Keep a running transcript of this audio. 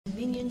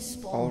minions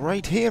spawn.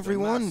 Alright, hey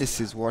everyone,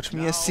 this is Watch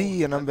Me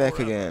SC, and I'm back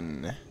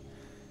again.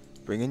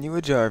 Bringing you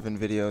a Jarvan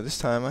video. This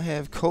time I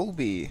have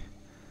Colby.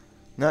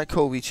 Not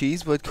Colby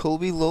Cheese, but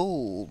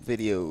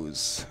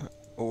ColbyLoLVideos.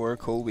 Or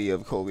Colby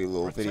of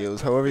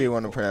ColbyLoLVideos, however you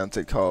want to pronounce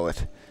it, call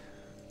it.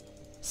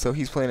 So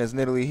he's playing as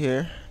Nidalee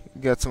here.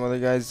 Got some other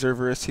guys,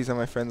 Zerverus, he's on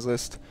my friends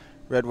list.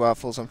 Red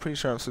Waffles, I'm pretty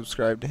sure I'm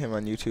subscribed to him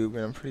on YouTube,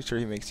 and I'm pretty sure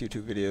he makes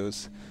YouTube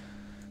videos.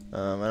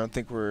 I don't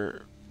think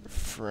we're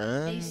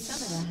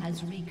friends,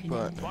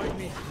 but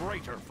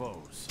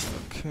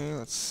okay,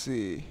 let's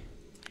see.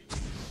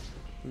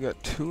 We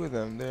got two of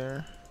them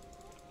there.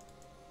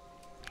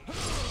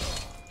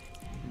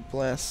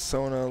 Blast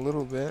Sona a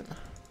little bit.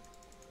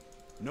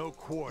 No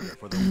quarter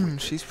for the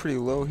she's pretty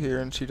low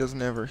here, and she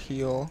doesn't have her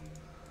heal.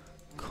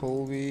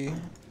 Colby, I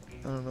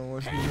don't know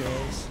what he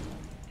has.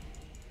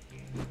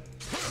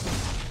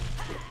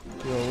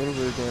 Deal a little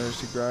bit of damage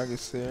to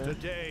Gragas there.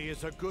 Today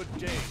is a good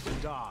day to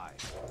die.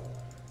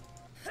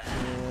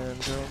 And I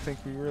don't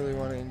think we really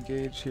want to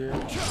engage here.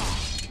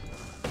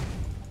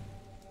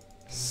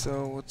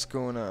 So what's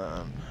going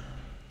on?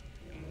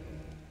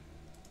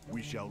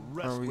 We shall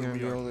rest. Are we gonna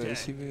be able to?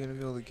 Is he gonna be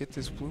able to get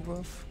this blue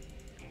buff?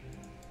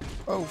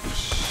 Oh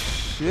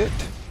shit!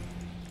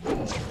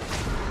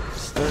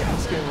 Start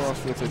this game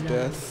off with a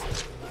death,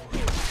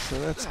 so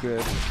that's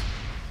good.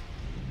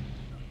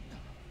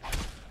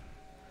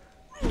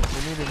 We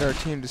needed our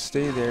team to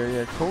stay there.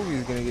 Yeah,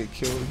 Colby's gonna get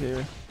killed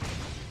here.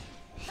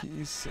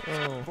 He's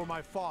for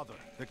my father,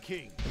 the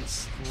king.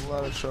 It's a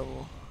lot of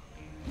trouble.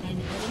 An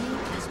enemy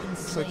has been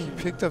Looks like he slain.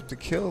 picked up the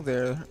kill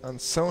there on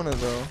Sona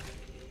though.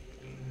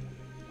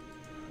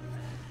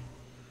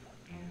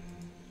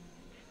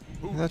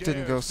 That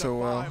didn't go so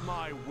well.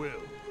 My will?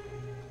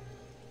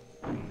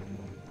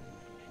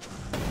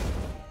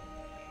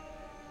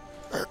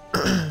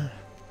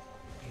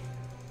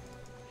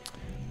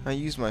 I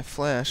used my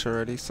flash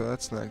already, so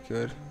that's not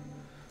good.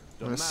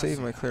 I'm gonna save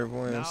my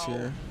clairvoyance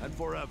here. And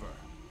forever.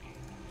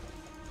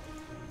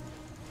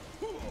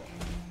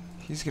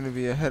 He's gonna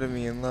be ahead of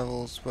me in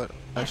levels, but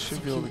I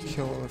should be able to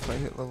kill him if I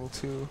hit level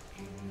 2.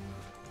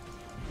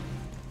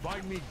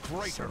 Find me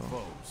greater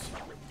foes.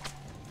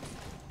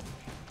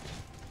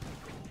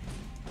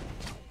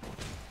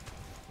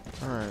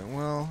 Alright,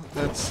 well,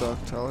 that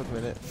sucked, I'll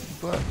admit it,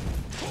 but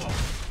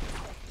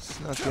it's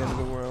not the end of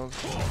the world.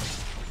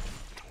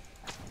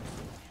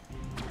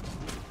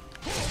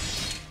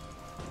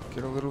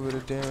 Get a little bit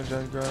of damage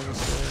on Gragas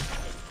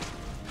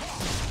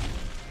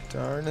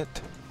there. Darn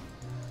it.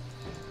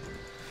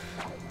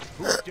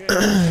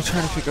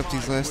 Trying to pick up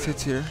these last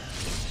hits here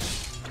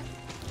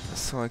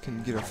so I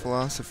can get a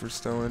Philosopher's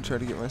Stone and try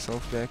to get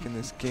myself back in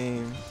this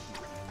game.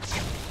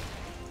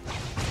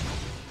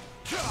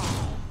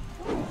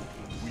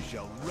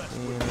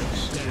 And I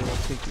should be able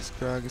to take this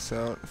Gragas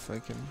out if I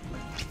can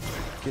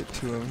get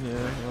to him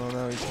here. Well,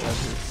 now he's got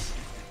his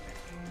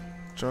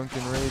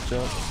Drunken Rage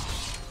up,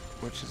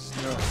 which is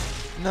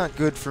not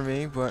good for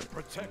me, but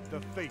protect the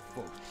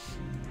faithful.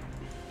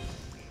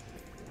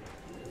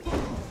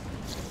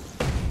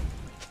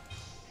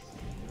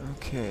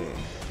 okay.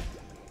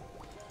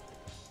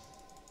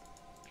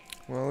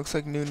 Well, it looks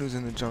like Nunu's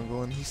in the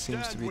jungle, and he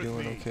seems to be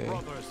doing okay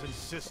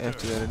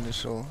after that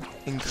initial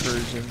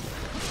incursion.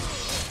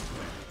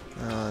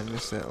 Oh, I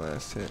missed that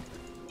last hit.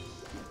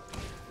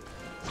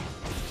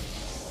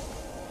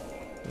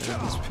 Yeah,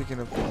 he's picking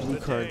up the blue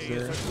cards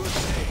there.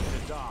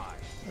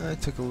 I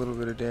took a little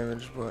bit of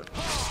damage, but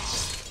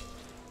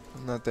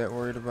I'm not that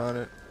worried about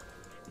it.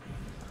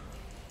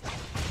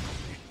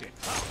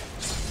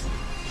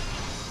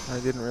 I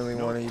didn't really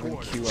want to even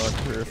Q out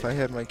to her. If I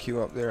had my Q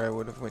up there, I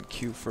would have went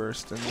Q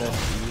first and then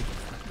E,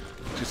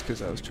 just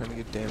because I was trying to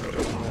get damage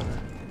on her.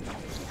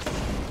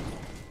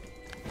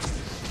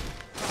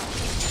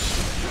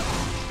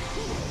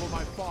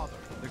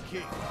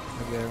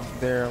 Again,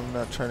 there I'm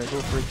not trying to go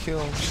for a kill,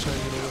 I'm just trying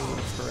to get a little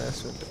bit of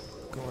harassment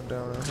going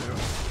down on her.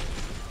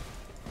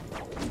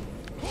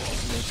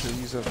 Make her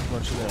use up a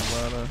bunch of that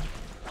mana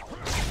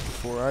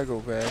before I go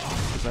back,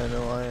 because I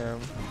know I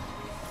am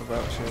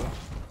about to.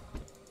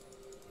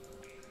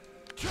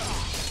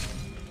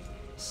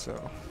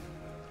 So,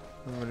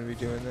 I'm going to be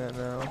doing that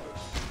now.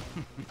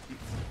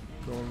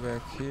 Going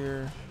back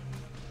here.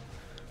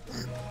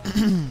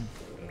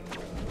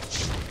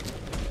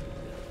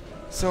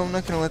 So I'm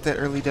not going to let that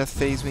early death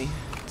phase me.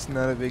 It's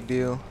not a big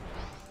deal.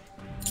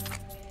 It's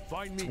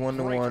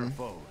 1-to-1.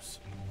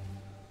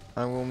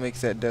 I will make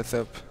that death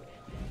up.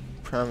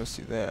 Promise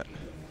you that.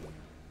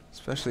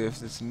 Especially if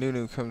this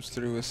Nunu comes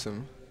through with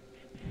some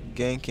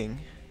ganking.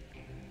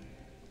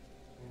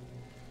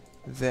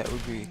 That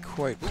would be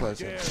quite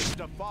pleasant.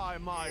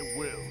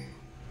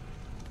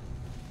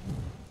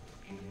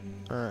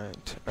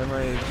 Alright, I'm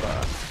ready to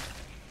bot.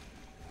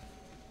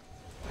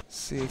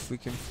 See if we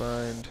can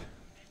find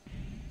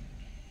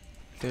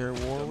their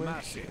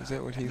Warwick. Is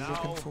that what he's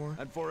looking for?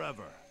 And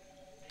forever.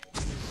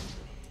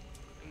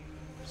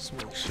 Just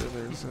make sure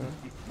there's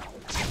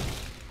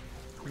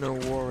no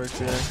Warwick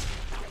there.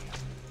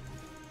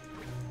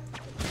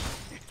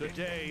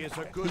 Today is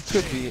a He good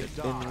could day be to in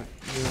die.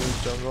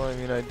 Nunu's jungle. I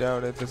mean, I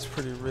doubt it. That's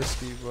pretty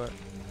risky, but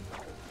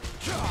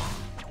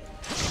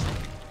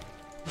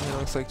it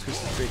looks like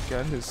Twisted Fate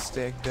got his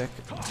stack deck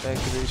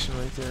activation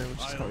right there, which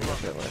is how he got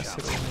that last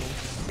hit on me.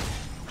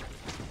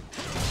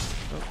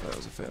 Oh, that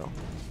was a fail.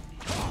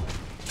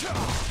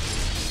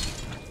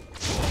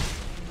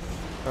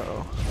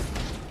 Uh-oh.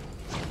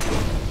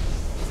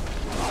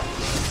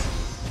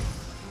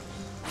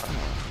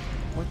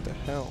 What the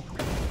hell?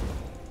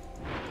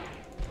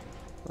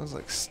 I was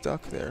like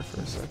stuck there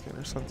for a second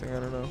or something, I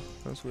don't know.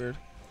 That was weird.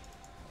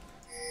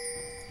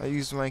 I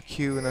used my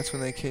Q and that's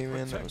when they came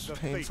in. That was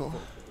painful.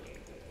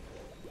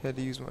 Had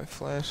to use my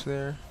flash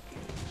there.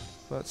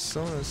 But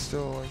Sona's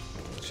still like,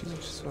 she's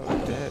just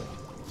about dead.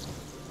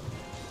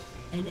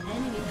 An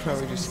enemy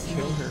Probably has just been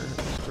kill slain. her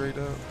straight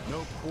up.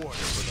 No quarter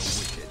for the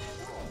wicked.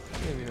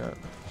 Maybe not.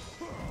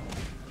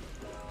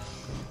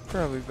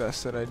 Probably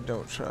best that I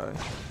don't try that.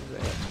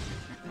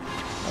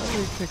 Why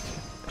did he pick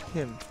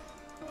him?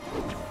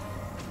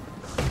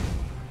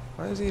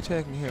 Why is he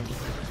attacking him?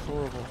 It's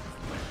horrible.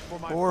 For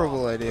my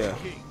Horrible father, idea. the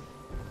king.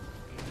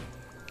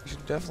 You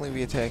should definitely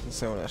be attacking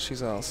Sona.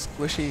 She's all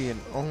squishy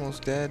and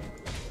almost dead.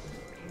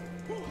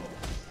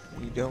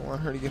 You don't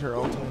want her to get her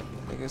ultimate.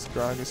 I guess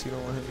Gragas, you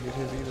don't want him to get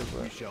his either,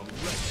 We but shall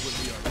rest when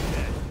we are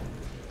dead.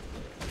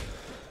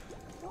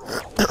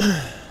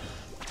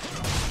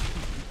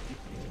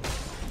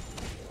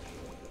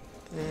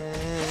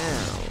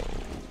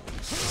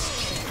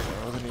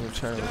 I wasn't even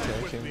trying to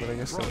attack him, but I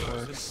guess that brothers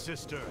and works.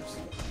 sisters.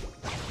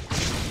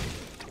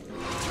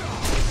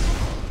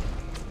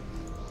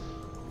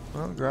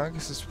 Well,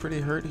 Gragas is pretty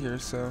hurt here,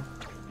 so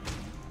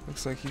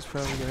looks like he's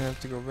probably gonna have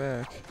to go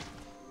back.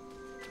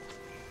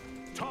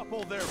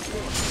 Topple their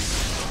force.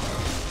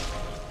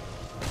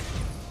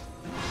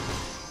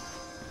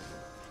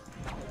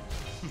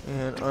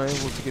 And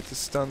unable to get the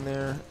stun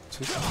there.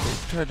 Just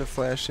tried to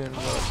flash in,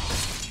 but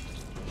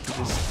he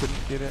just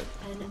couldn't get it.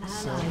 An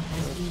So ally that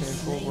has was been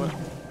painful, slain.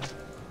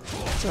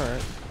 but it's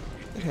alright.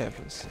 It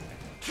happens.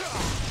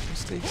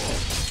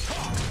 Mistakes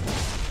happen.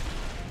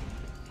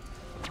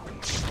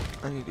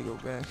 I need to go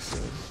back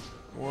soon.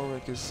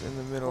 Warwick is in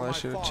the middle. I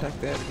should have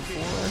checked that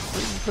before I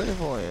freaking put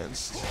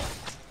Avalanche.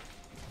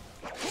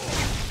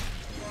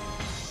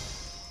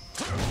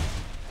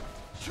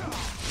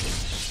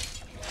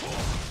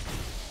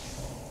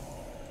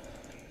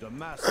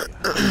 Demacia,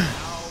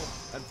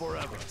 now and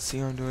forever. See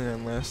how I'm doing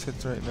on last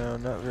hits right now.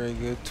 Not very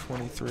good.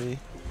 23.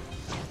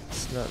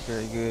 It's not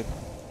very good.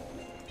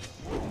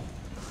 An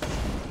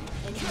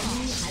enemy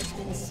has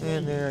been slain.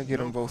 And there I get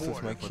them both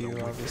with my Q,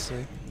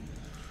 obviously.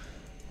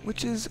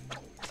 Which is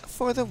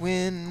for the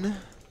win.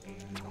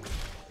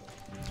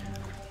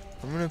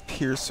 I'm gonna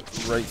pierce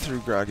right through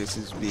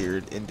Gragas'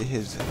 beard into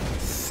his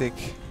thick,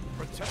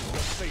 Protect the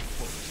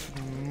faithful.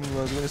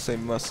 I was gonna say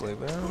muscly,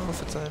 but I don't know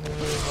if it's any really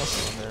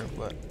muscle in there,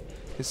 but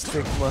his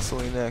thick,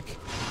 muscly neck.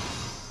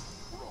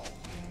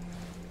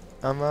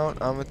 I'm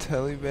out, I'ma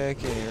tell you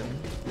back in.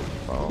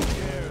 Oh.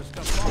 Dares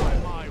defy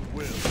my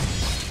will.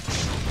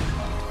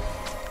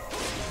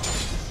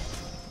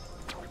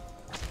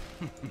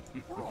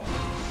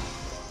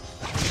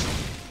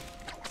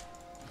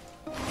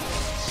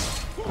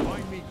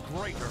 Find me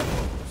greater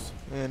foes.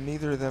 And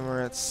neither of them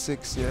are at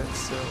 6 yet,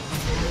 so. An ally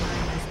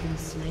has been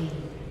slain.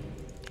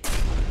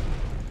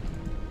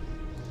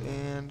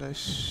 And I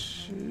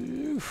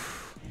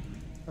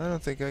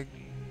don't think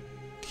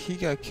he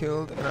got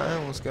killed, and I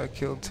almost got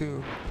killed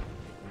too.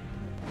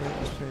 That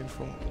was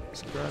painful.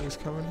 Is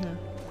Gragas coming here?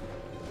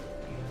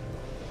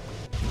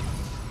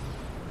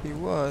 He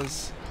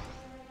was.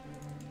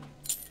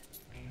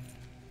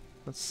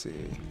 Let's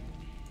see.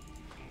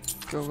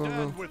 Go, go,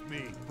 Stand go. with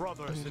me,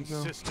 brothers Need and to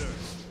go.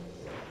 sisters.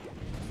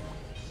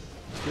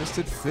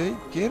 Twisted Fate,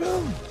 get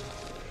him!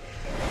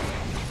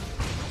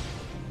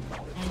 An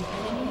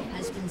enemy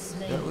has been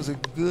slain. That was a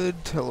good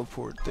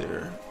teleport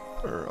there.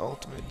 Or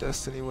ultimate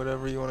destiny,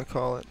 whatever you want to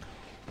call it.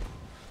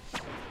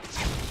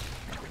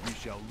 We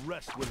shall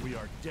rest when we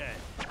are dead.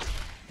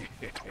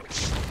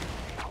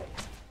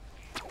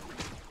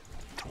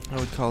 I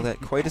would call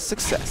that quite a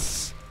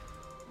success.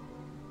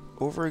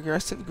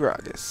 Over-aggressive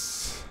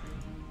Gragas.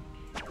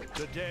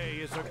 Today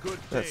is a good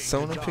day. That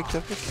Sona to picked die.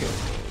 up a kill,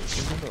 which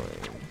is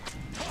annoying.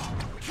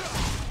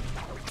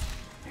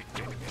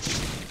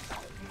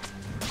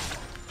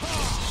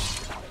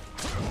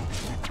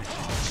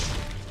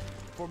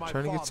 For my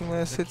Trying to get some father,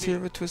 last the hits here,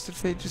 king. but Twisted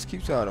Fate just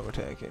keeps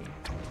auto-attacking.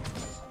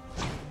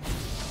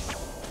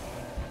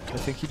 I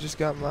think he just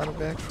got mana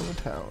back from a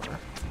tower.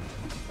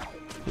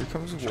 Here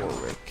comes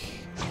Warwick.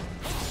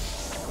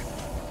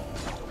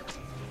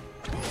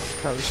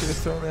 Probably should have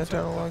thrown that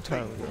down a long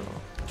time ago.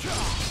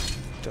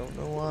 Don't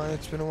know why.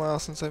 It's been a while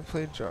since I've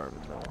played Jarvan,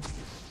 though.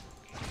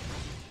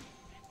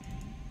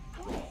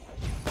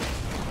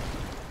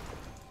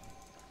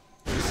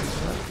 This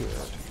is not good.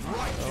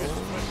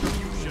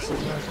 Oh, this is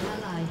not good.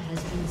 An ally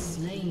has been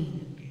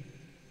slain.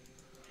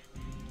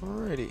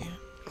 Alrighty.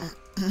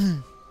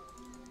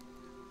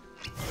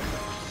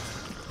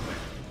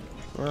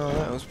 Well,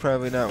 that was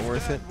probably not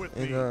worth it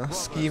in the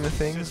scheme of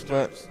things,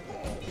 but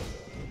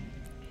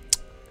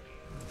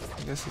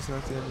I guess it's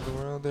not the end of the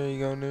world. There you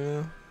go,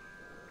 Nunu.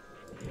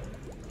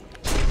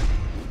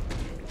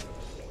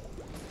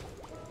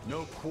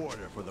 No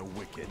quarter for the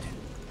wicked.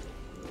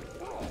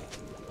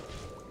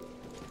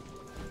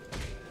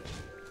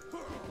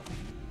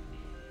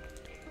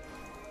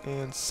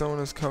 And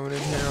Sona's coming in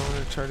here. I'm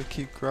gonna try to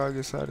keep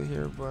Gragas out of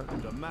here, but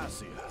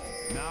Demacia,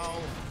 now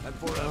and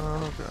forever.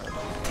 oh god.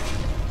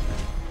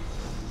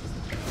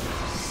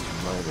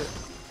 Smite it.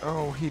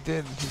 Oh, he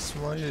did. He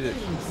smited it.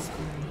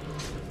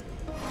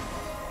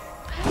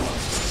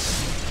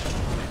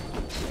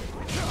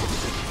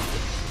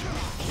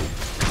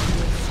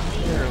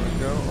 There we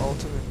go.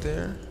 Ultimate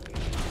there.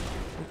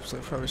 Oops, I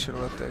probably should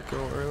have let that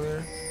go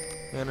earlier.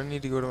 And I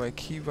need to go to my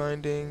key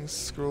bindings,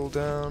 scroll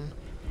down,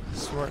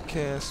 smart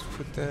cast,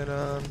 put that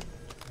on.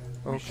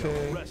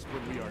 Okay. Rest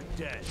when we are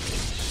dead.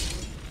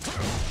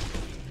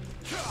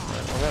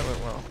 Alright, well that went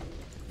well.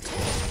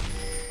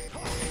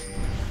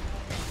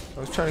 I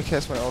was trying to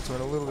cast my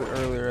ultimate a little bit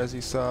earlier, as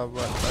you saw,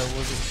 but I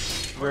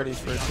wasn't ready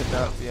for it to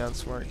not be on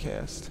smart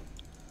cast.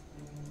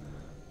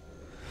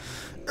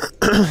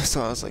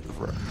 So I was like,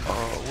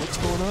 what's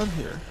going on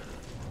here?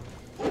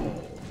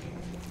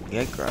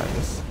 Yeah,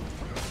 Gragas.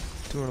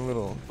 Doing a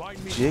little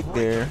jig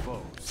there.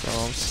 So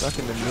I'm stuck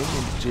in the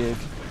minion jig.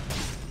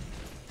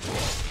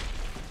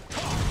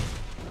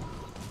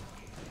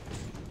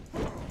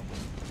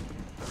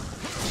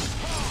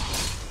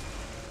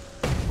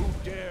 Who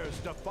dares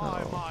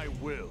defy my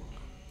will?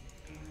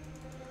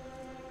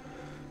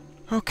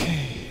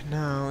 Okay,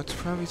 now it's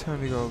probably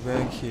time to go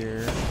back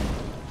here.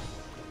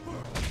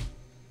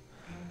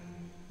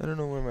 I don't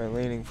know where my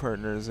laning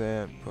partner is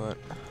at, but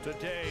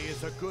Today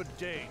is a good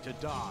day to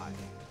die.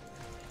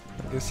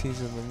 I guess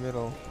he's in the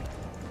middle.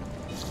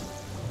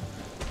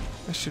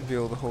 I should be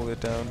able to hold it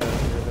down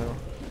here though.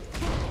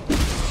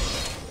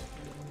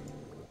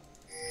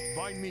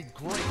 Find me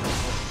great.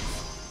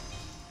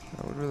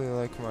 I would really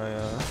like my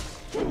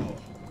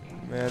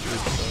magic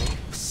though.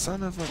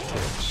 Son of a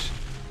bitch.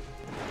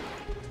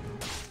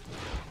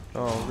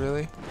 Oh,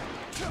 really?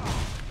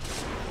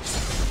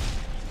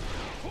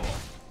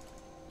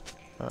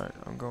 Alright,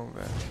 I'm going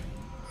back.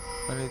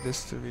 I need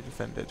this to be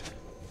defended.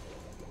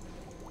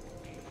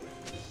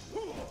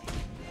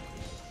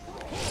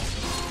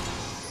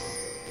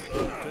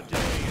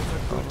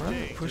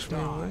 Alright, push me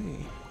away.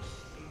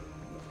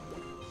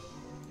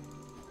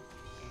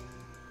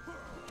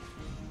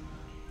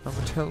 I'm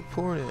gonna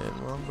teleport in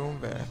while I'm going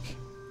back.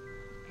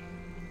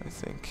 I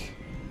think.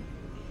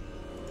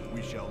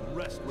 We shall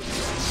rest with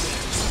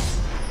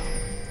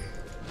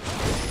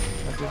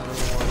I didn't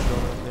really want to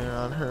go in there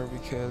on her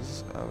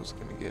because I was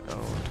gonna get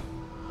owned.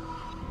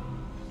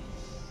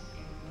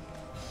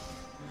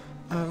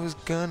 I was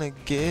gonna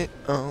get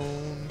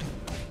owned.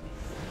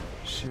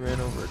 She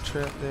ran over a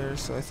trap there,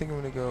 so I think I'm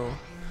gonna go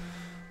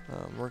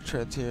work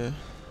treads here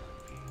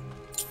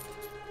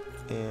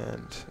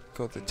and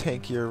go the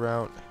tankier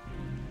route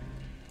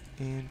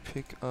and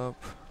pick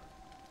up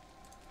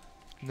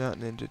not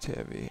Ninja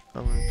Tabby.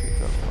 I'm gonna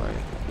pick up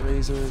my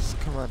razors.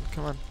 Come on,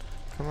 come on,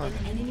 come on.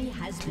 An enemy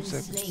has 2 been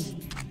seconds.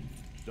 slain.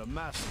 the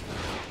master.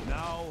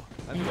 Now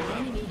and An forever.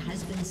 enemy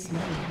has been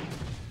slain.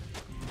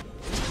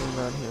 What's going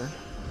on here?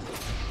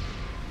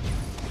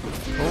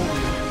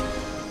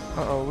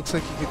 Uh-oh, looks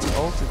like he gets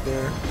ulted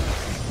there.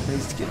 And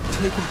he's getting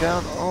taken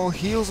down. Oh,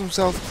 heals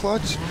himself,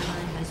 clutch. Ally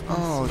has been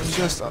Oh, slain.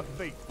 just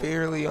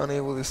barely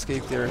unable to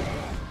escape there.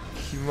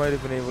 He might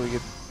have been able to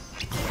get,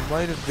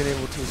 might have been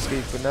able to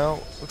escape, but now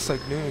looks like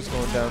Nunu's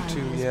going down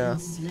too. Ally has Yeah, been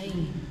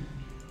slain.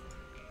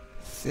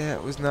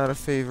 that was not a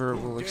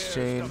favorable Dares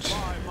exchange.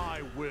 defy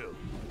my will.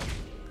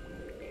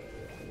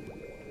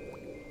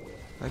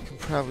 I can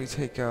probably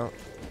take out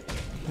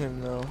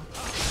him though.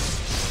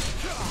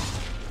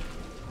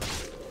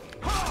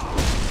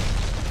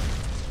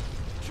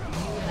 You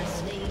have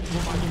slain the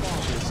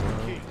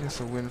enemy. So it's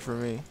a win for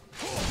me.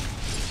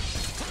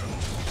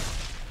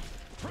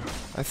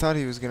 I thought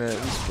he was gonna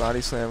at least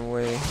body slam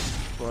away,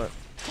 but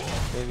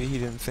maybe he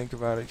didn't think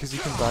about it because he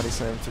can body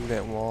slam through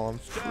that wall. I'm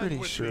pretty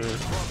Stand sure. with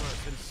me,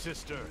 brothers and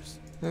sisters.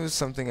 It was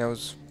something I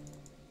was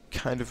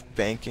kind of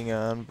banking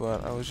on,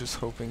 but I was just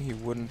hoping he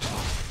wouldn't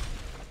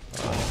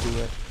do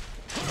it.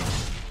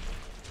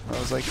 I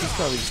was like, he's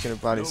probably just gonna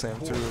body slam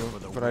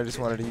through, but I just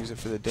wanted to use it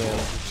for the damage,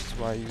 which is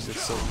why I used it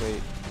so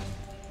late.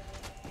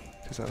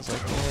 Because I was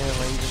like, man,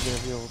 am I even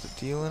gonna be able to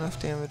deal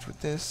enough damage with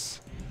this?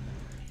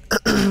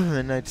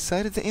 And I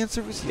decided the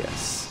answer was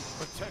yes.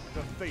 Protect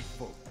the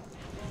faithful.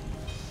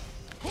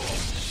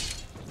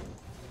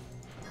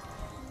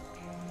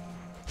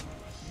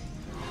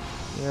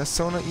 Yeah,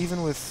 Sona,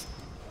 even with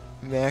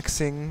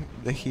maxing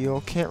the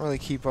heal, can't really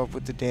keep up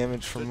with the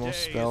damage from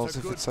most spells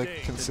if it's like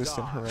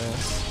consistent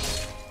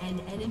harass. An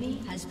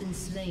enemy has been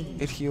slain.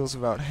 It heals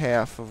about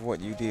half of what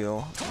you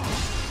deal.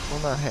 Well,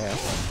 not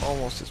half,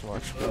 almost as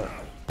much, but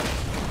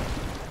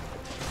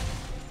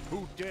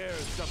Who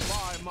dares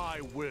defy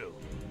my will?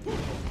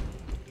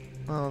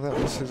 oh, that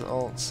was his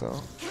ult,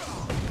 so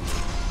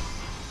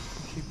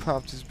he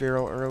popped his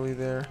barrel early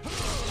there.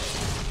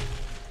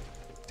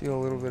 Deal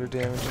a little bit of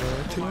damage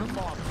there to My him.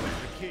 father,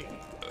 the king.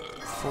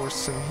 Force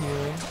some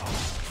healing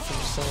from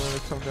someone to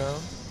come down.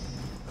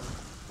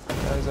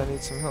 Guys, I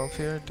need some help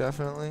here,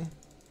 definitely.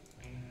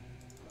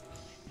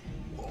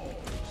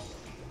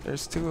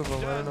 There's two of them,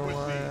 I don't know Stand with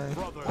why. me,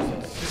 brothers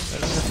and sisters.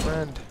 That's a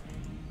friend.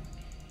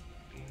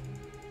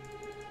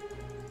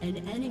 An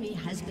enemy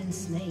has been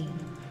slain.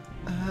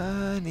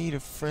 I need a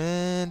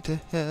friend to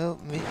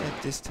help me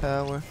at this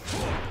tower,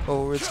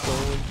 or it's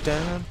going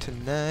down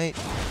tonight.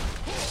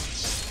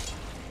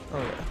 Oh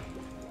yeah,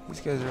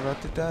 these guys are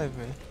about to dive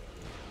me.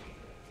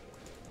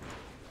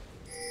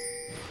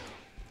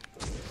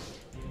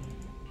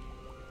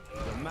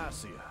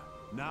 Demacia,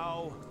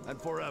 now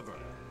and forever.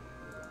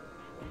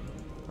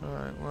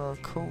 Alright, well,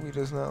 Colby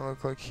does not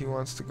look like he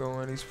wants to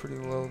go in. He's pretty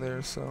low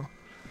there, so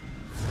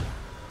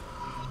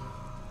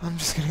I'm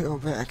just gonna go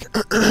back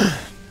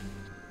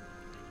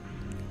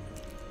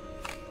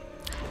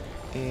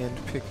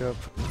and pick up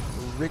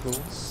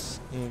Wriggles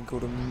and go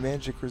to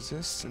Magic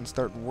Resist and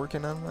start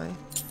working on my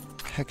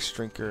Hex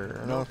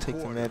Drinker. And I'll take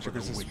the Magic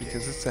Resist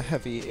because it's a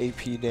heavy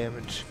AP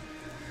damage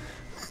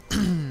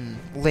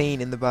lane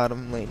in the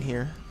bottom lane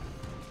here.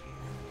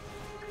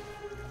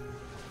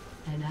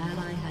 An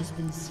ally has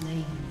been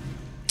slain.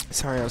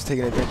 Sorry, I was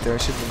taking a drink there. I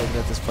shouldn't have been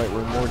looking at this fight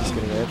where Morty's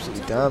getting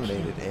absolutely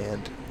dominated,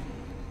 and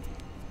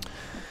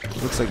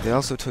looks like they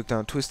also took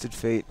down Twisted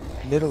Fate.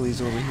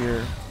 Nidalee's over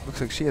here.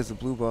 Looks like she has the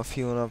blue buff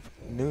healing up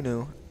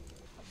Nunu.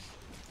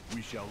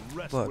 We shall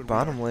rest But when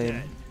bottom we are lane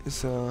dead.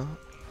 is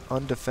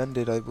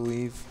undefended, I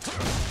believe.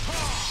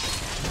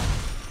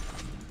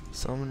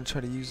 So I'm going to try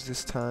to use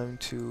this time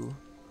to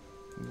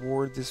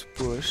ward this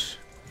bush,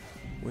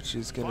 which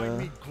is going Find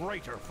to me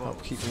greater help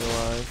foes. keep me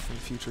alive from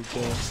future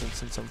games, and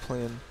since I'm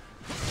playing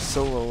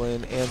solo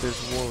lane and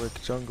there's Warwick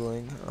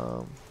jungling.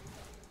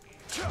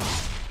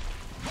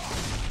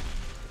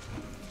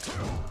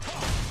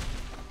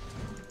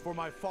 For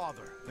my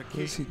father, the Who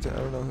king. is he? I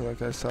don't know who that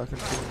guy's talking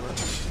to,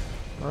 but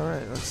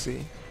alright, let's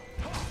see.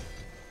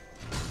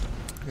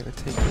 I'm gonna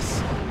take this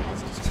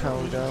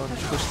tower down and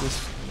push this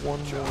one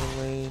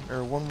more lane,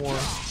 or one more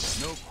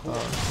No quarter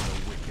for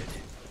the wicked.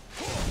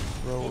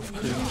 row of An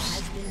enemy creeps.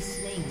 has been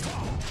slain.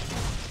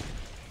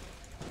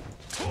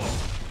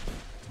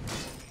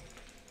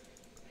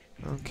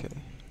 Okay.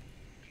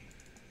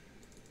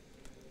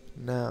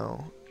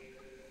 Now,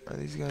 are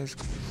these guys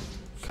coming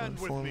Stand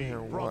with for me me,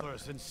 or what?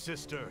 brothers and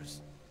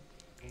sisters.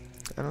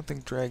 I don't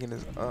think Dragon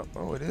is up.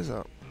 Oh, it is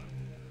up.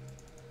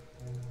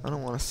 I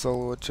don't want to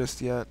solo it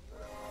just yet,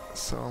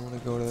 so I'm gonna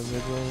go to the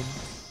mid lane.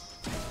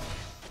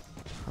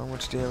 How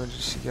much damage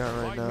has she got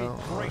right Find me now?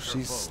 Oh, greater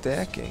she's foes.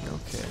 stacking.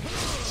 Okay.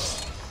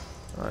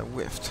 I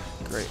whiffed.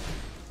 Great.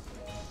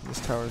 This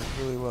tower is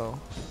really low.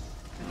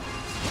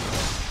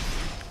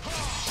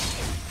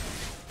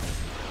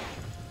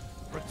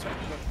 Protect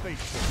the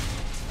faithful.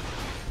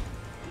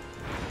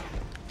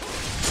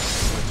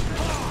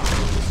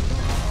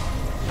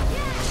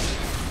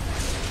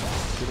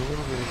 Get a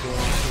little bit of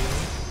damage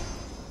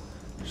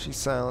here. She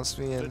silenced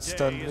me and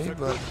stunned Today is me, a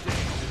but good day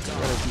to I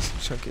got a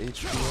decent chunk of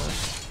HP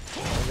left.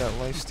 I got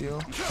lifesteal.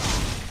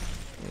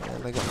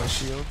 And I got my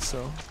shield,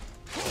 so.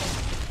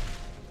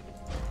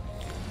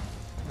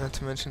 Not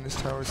to mention this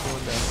tower's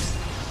going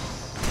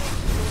down.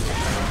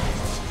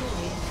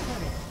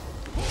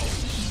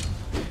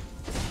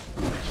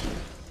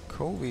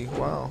 Colby,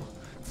 wow.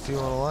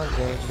 Dealing a lot of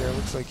damage there.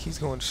 Looks like he's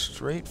going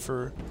straight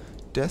for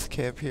death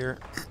cap here.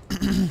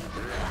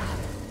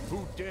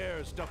 Who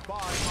dares defy my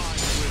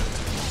will?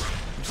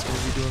 I'm just going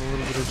to be doing a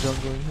little bit of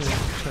jungling here,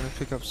 trying to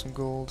pick up some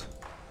gold.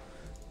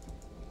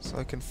 So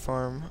I can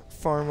farm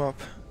up.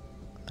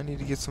 I need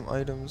to get some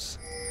items.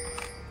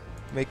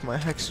 Make my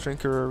Hex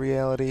Drinker a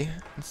reality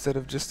instead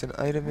of just an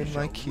item We in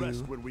my shall queue.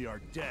 rest when we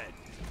are dead.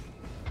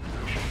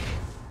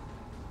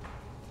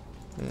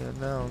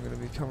 And now I'm going to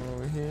be coming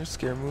over here,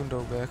 scare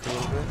Mundo back a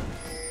little bit.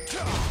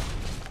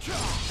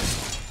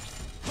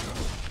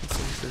 It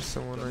seems there's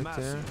someone right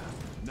there.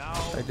 Demacia,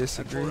 now I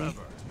disagree. and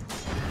forever.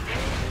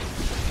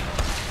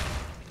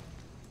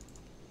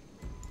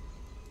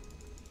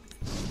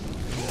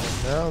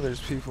 And now there's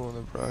people in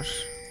the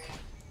brush.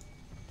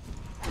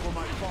 For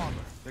my father,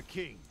 the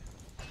king.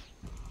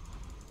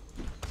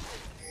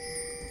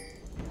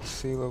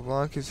 See,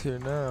 LeBlanc is here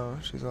now.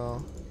 She's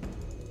all...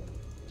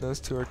 Those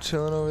two are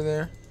chilling over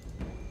there.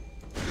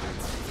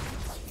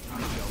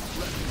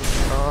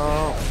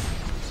 Oh.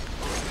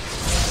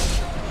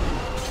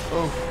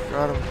 Oh,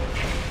 got him.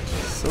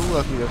 So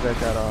lucky that that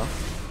got off.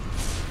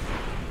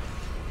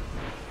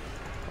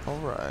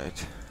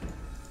 Alright.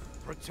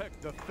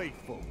 Protect the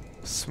faithful.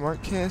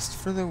 Smart cast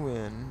for the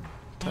win.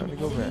 Time to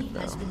go back An enemy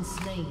has now. been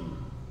slain.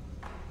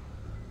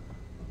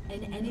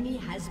 An enemy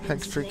has been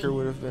Hex slain. Drinker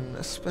would have been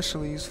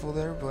especially useful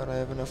there, but I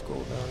have enough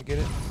gold now to get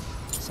it.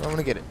 So I'm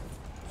gonna get it.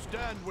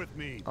 Stand with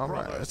me, All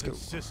right, brothers let's go. and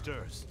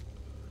sisters.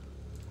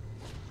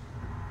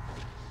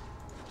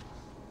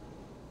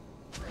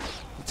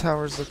 The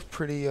towers look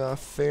pretty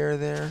fair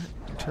there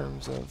in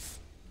terms of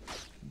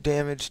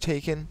damage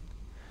taken.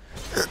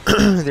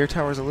 Their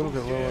tower's a little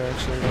bit lower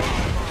actually.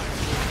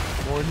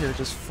 Ford here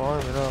just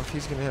farming up.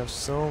 He's gonna have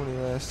so many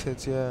last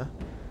hits, yeah.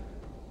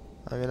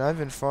 I mean, I've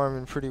been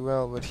farming pretty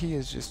well, but he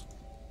is just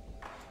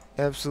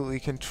absolutely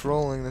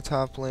controlling the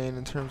top lane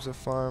in terms of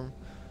farm.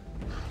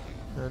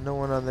 No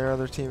one on their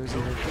other team is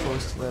even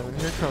close to them.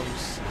 And here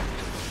comes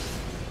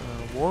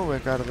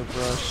Warwick out of the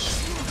brush.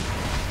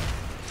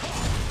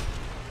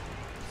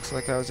 Looks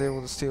like I was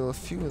able to steal a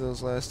few of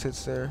those last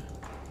hits there.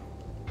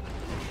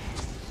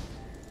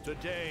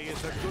 Today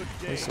is a good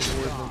day. Nice little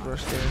word in the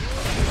brush there.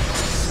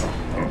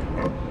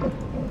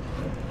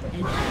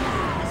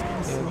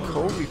 And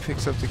Colby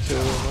picks up the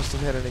kill. Must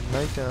have had an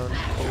ignite down.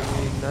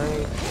 Colby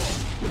ignite.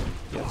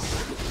 Yes.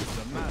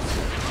 The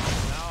master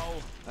now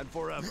and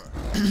forever.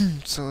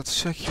 So let's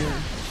check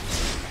here.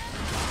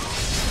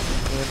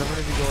 And I'm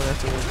gonna be going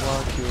after the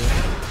block here.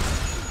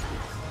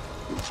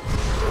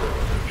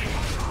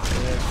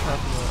 And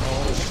popping on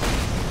all the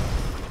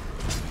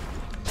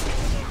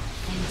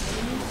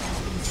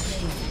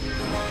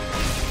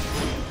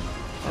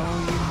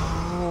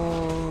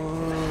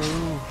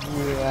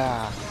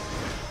yeah.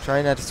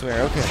 Try not to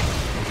swear. Okay.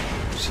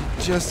 She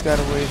just got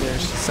away there.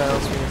 She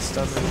silenced me and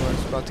stunned me when I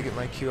was about to get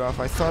my Q off.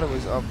 I thought it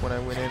was up when I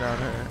went in on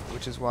her,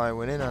 which is why I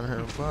went in on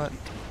her, but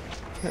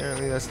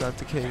apparently that's not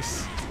the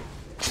case.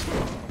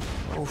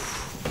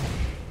 Oof.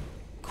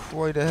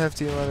 Quite a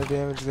hefty amount of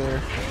damage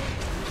there.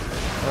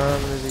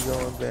 I'm going to be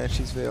going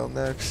Banshee's Veil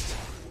next.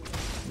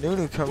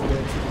 Nunu coming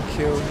in for the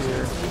kill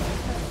here.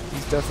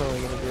 He's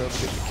definitely going to be able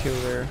to get the kill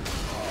there.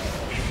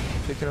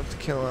 Picking up the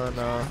kill on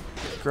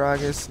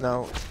Gragas.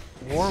 Now,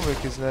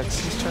 Warwick is next.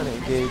 He's trying to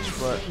engage,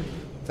 but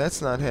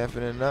that's not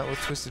happening. Not with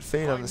Twisted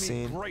Fate on the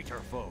scene.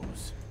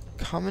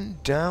 Coming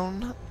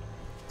down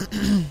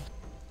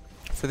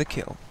for the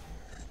kill.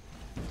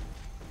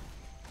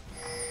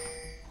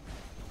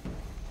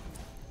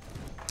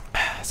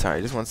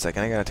 Sorry, just 1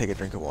 second. I gotta take a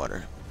drink of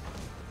water.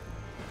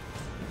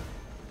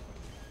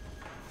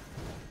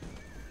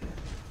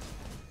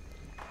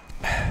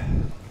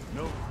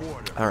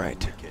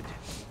 Alright.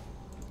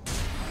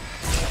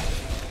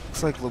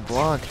 Looks like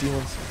LeBlanc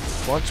dealing a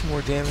bunch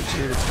more damage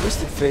here to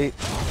Twisted Fate,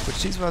 but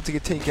she's about to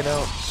get taken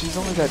out. She's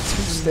only got 2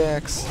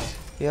 stacks.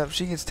 Yep,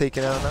 she gets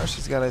taken out. Now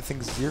she's got, I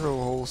think, 0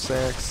 whole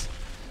stacks.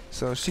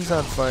 So she's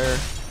on fire.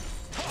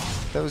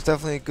 That was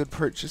definitely a good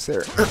purchase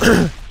there.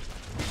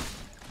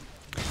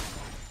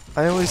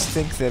 I always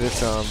think that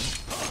it's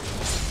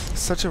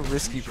such a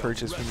risky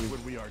purchase when you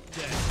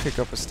pick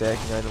up a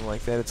stacking item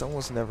like that. It's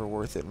almost never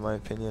worth it, in my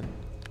opinion.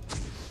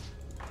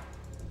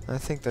 I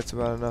think that's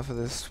about enough of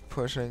this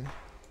pushing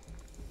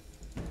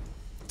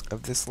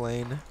of this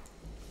lane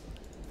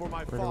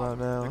right about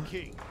now,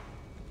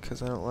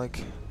 because I don't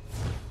like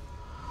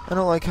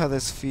how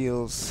this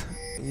feels.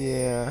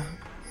 Yeah,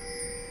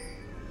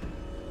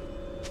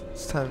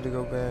 it's time to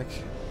go back.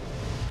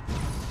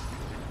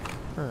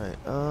 All right,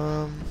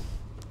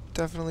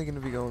 definitely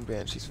gonna be going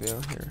Banshee's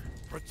Veil here.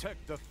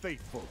 Protect the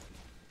faithful.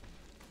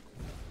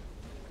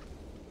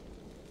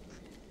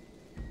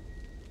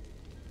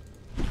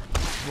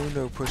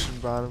 Mundo pushing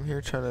bottom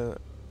here, trying to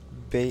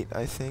bait,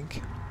 I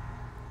think.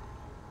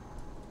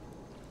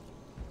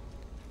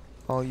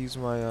 I'll use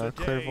my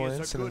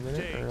clairvoyance in a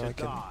minute, or like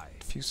in a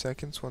few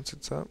seconds once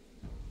it's up.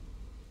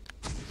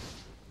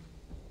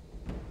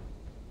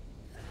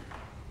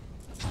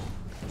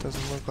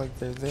 Doesn't look like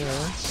they're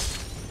there.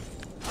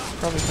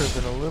 Probably could have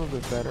been a little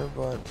bit better,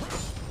 but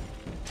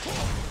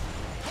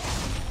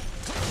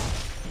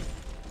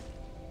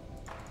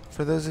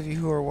for those of you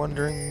who are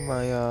wondering,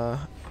 my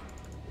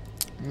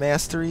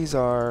Masteries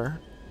are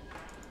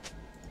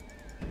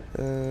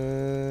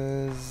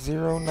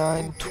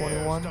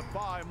 0921,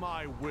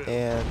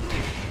 and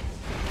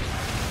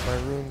my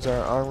runes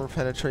are armor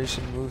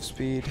penetration, move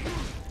speed,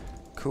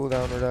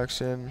 cooldown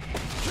reduction,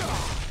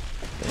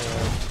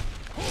 and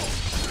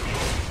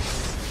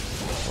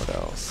what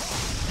else?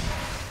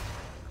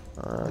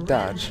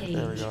 Dodge.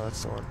 There we go,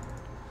 that's the one.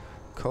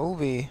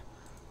 Colby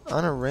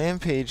on a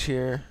rampage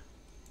here.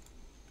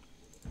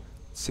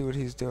 Let's see what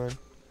he's doing.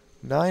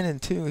 9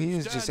 and 2. He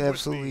is just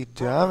absolutely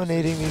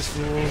dominating these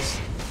fools.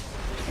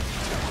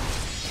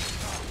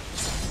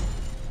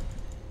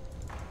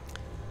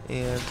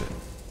 And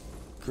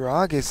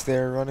Gragas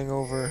there running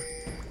over,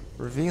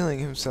 revealing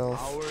himself.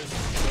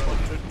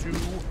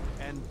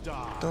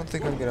 Don't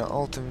think I'm gonna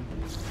ult him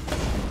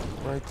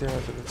right there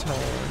under the tower.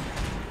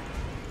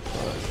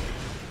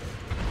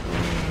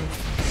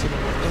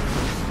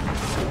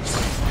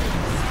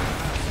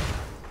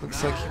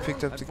 Looks like he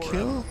picked up the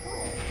kill.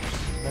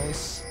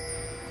 Nice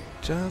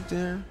job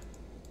there.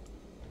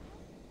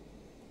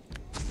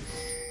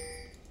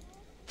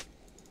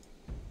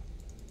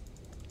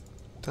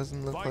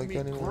 Doesn't look like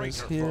anyone is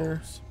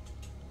here.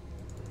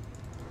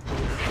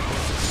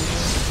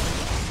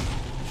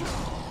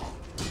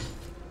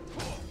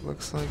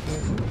 Looks like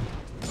it.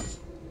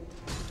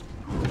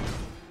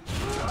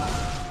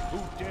 Who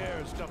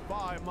dares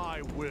defy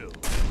my will?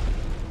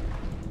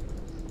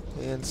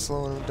 And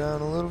slowing him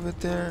down a little bit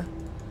there.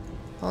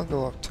 I'll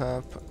go up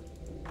top.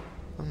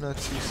 I'm not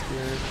too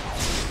scared.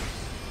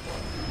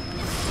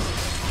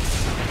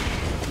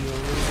 Deal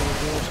little bit of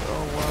damage.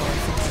 Oh wow, I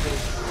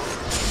think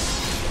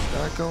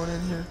we're not going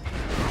in here.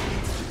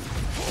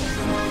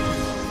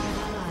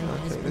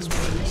 Okay, this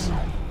works.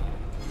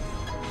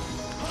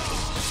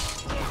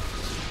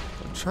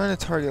 I'm trying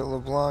to target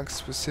LeBlanc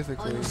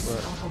specifically,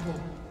 but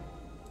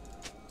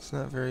it's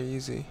not very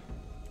easy.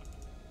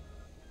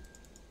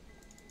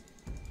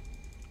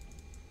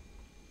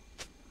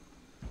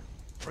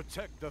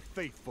 Protect the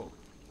faithful.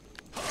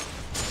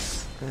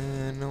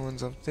 And no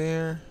one's up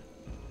there.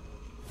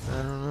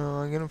 I don't know.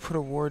 I'm gonna put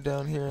a ward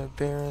down here at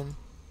Baron.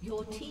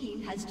 Your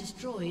team has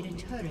destroyed a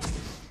turret.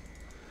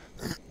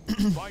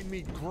 Find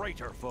me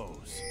greater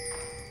foes.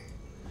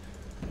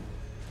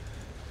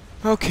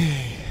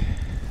 Okay.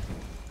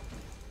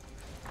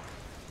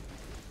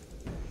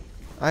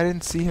 I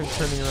didn't see him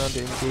turning around to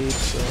engage,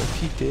 so if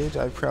he did,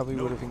 I probably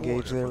would have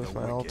engaged there with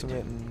my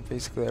ultimate and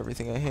basically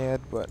everything I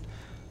had, but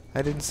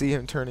I didn't see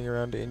him turning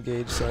around to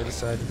engage, so I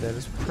decided that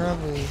it's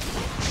probably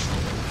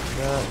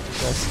not the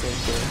best thing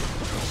to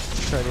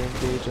try to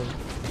engage him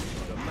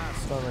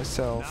by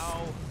myself.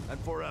 Now and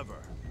forever.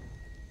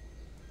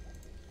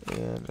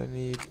 And I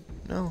need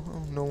no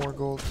more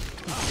gold.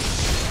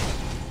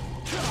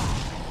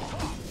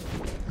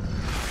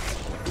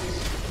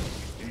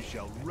 You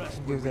shall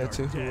rest. Give that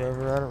to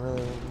whoever. I don't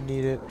really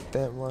need it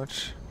that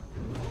much.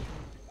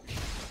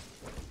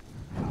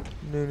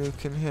 Nunu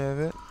can have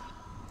it.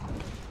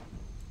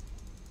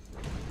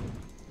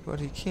 But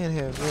he can't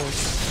have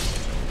this.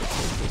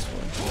 Take this one.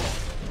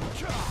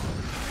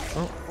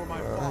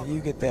 Oh,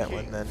 you get that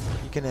one then.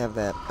 You can have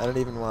that. I don't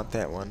even want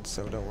that one,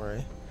 so don't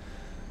worry.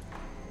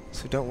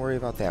 So don't worry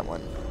about that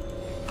one.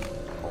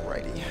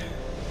 Alrighty.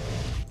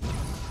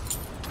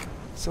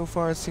 So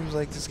far it seems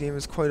like this game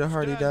is quite a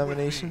hardy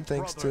domination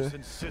thanks to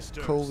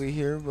Colby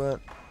here, but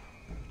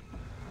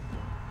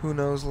who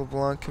knows,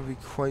 LeBlanc can be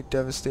quite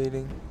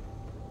devastating.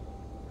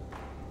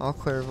 I'll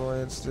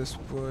clairvoyance this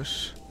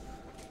bush.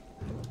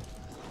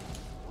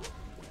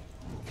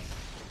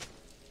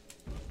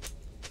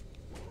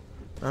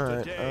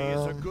 Alright, Today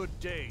is a good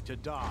day to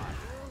die.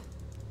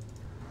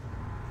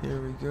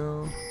 Here we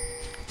go.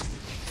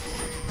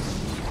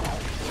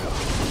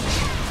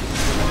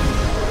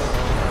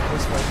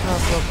 This might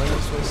pop up, I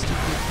guess was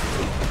stupid.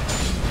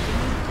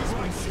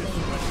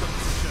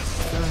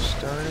 Gosh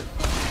darn it.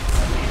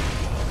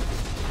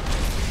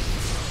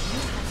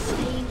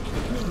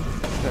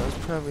 That was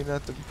probably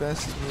not the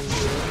best move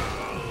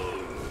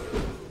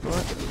there.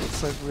 But it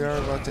looks like we are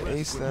about to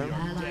ace them.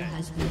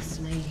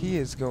 He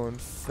is going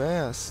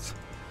fast.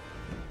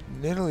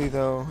 Nidalee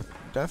though,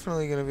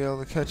 definitely going to be able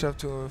to catch up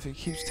to him if he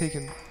keeps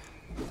taking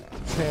the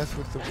path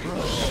with the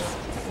brush.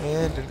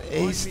 And an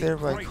ace there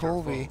by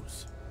Colby.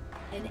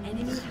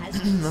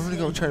 I'm going to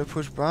go try to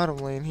push bottom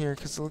lane here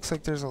because it looks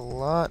like there's a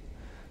lot.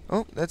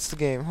 Oh, that's the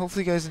game.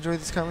 Hopefully you guys enjoyed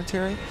this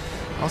commentary.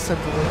 I'll set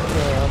the link,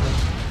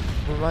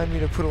 remind me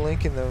to put a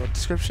link in the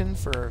description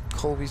for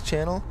Colby's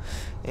channel.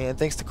 And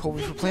thanks to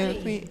Colby for playing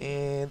with me.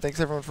 And thanks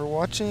everyone for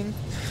watching.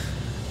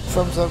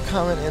 Thumbs up,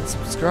 comment, and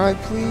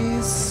subscribe,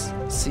 please.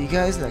 See you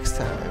guys next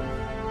time.